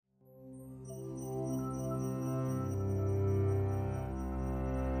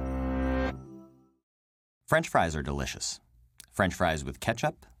French fries are delicious. French fries with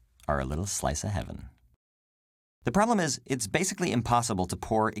ketchup are a little slice of heaven. The problem is, it's basically impossible to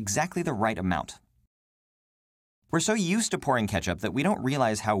pour exactly the right amount. We're so used to pouring ketchup that we don't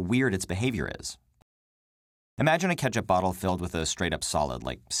realize how weird its behavior is. Imagine a ketchup bottle filled with a straight-up solid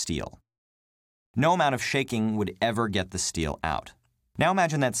like steel. No amount of shaking would ever get the steel out. Now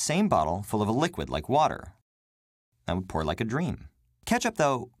imagine that same bottle full of a liquid like water. That would pour like a dream. Ketchup,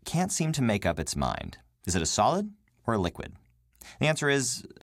 though, can't seem to make up its mind. Is it a solid or a liquid? The answer is,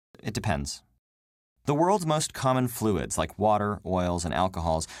 it depends. The world's most common fluids, like water, oils, and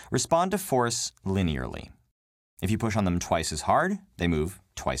alcohols, respond to force linearly. If you push on them twice as hard, they move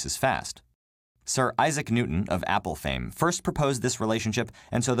twice as fast. Sir Isaac Newton of Apple fame first proposed this relationship,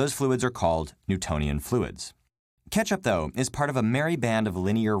 and so those fluids are called Newtonian fluids. Ketchup, though, is part of a merry band of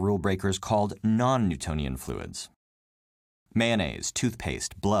linear rule breakers called non-Newtonian fluids. Mayonnaise,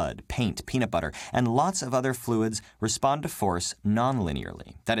 toothpaste, blood, paint, peanut butter, and lots of other fluids respond to force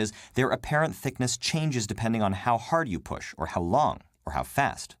non-linearly. That is, their apparent thickness changes depending on how hard you push, or how long, or how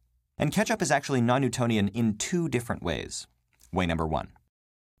fast. And ketchup is actually non-Newtonian in two different ways. Way number one.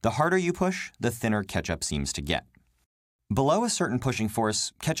 The harder you push, the thinner ketchup seems to get. Below a certain pushing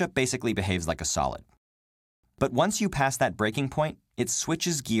force, ketchup basically behaves like a solid. But once you pass that breaking point, it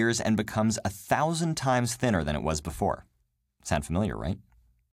switches gears and becomes 1,000 times thinner than it was before. Sound familiar, right?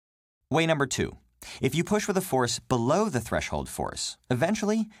 Way number two. If you push with a force below the threshold force,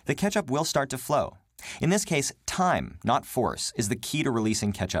 eventually the ketchup will start to flow. In this case, time, not force, is the key to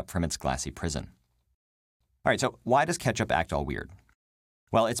releasing ketchup from its glassy prison. All right, so why does ketchup act all weird?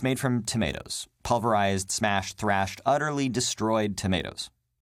 Well, it's made from tomatoes. Pulverized, smashed, thrashed, utterly destroyed tomatoes.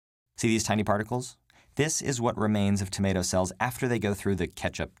 See these tiny particles? This is what remains of tomato cells after they go through the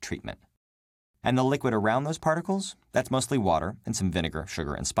ketchup treatment. And the liquid around those particles, that's mostly water and some vinegar,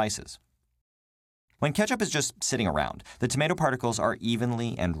 sugar, and spices. When ketchup is just sitting around, the tomato particles are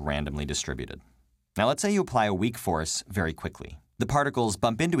evenly and randomly distributed. Now let's say you apply a weak force very quickly. The particles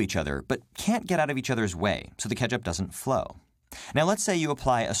bump into each other, but can't get out of each other's way, so the ketchup doesn't flow. Now let's say you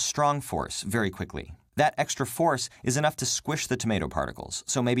apply a strong force very quickly. That extra force is enough to squish the tomato particles,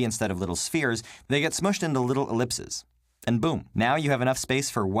 so maybe instead of little spheres, they get smushed into little ellipses. And boom, now you have enough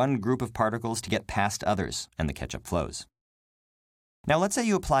space for one group of particles to get past others, and the ketchup flows. Now let's say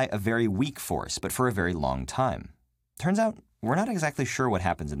you apply a very weak force, but for a very long time. Turns out, we're not exactly sure what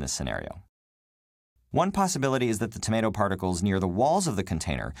happens in this scenario. One possibility is that the tomato particles near the walls of the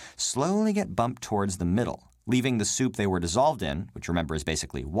container slowly get bumped towards the middle, leaving the soup they were dissolved in, which remember is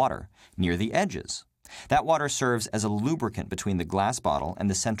basically water, near the edges. That water serves as a lubricant between the glass bottle and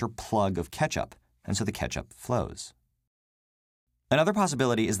the center plug of ketchup, and so the ketchup flows. Another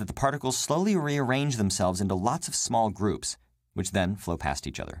possibility is that the particles slowly rearrange themselves into lots of small groups, which then flow past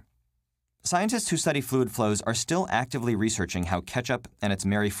each other. Scientists who study fluid flows are still actively researching how ketchup and its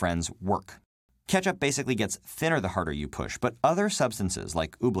merry friends work. Ketchup basically gets thinner the harder you push, but other substances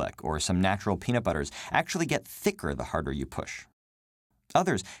like oobleck or some natural peanut butters actually get thicker the harder you push.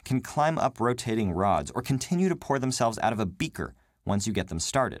 Others can climb up rotating rods or continue to pour themselves out of a beaker once you get them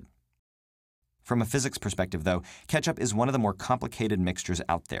started. From a physics perspective, though, ketchup is one of the more complicated mixtures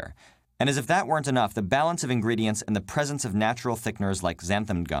out there. And as if that weren't enough, the balance of ingredients and the presence of natural thickeners like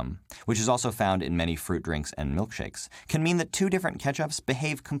xanthan gum, which is also found in many fruit drinks and milkshakes, can mean that two different ketchups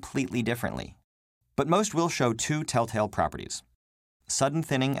behave completely differently. But most will show two telltale properties: sudden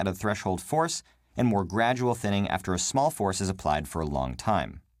thinning at a threshold force and more gradual thinning after a small force is applied for a long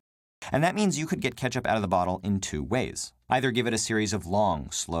time. And that means you could get ketchup out of the bottle in two ways. Either give it a series of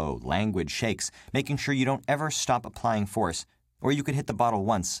long, slow, languid shakes, making sure you don't ever stop applying force, or you could hit the bottle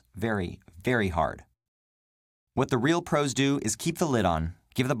once, very, very hard. What the real pros do is keep the lid on,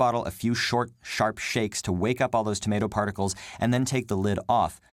 give the bottle a few short, sharp shakes to wake up all those tomato particles, and then take the lid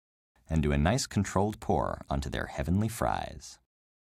off and do a nice controlled pour onto their heavenly fries.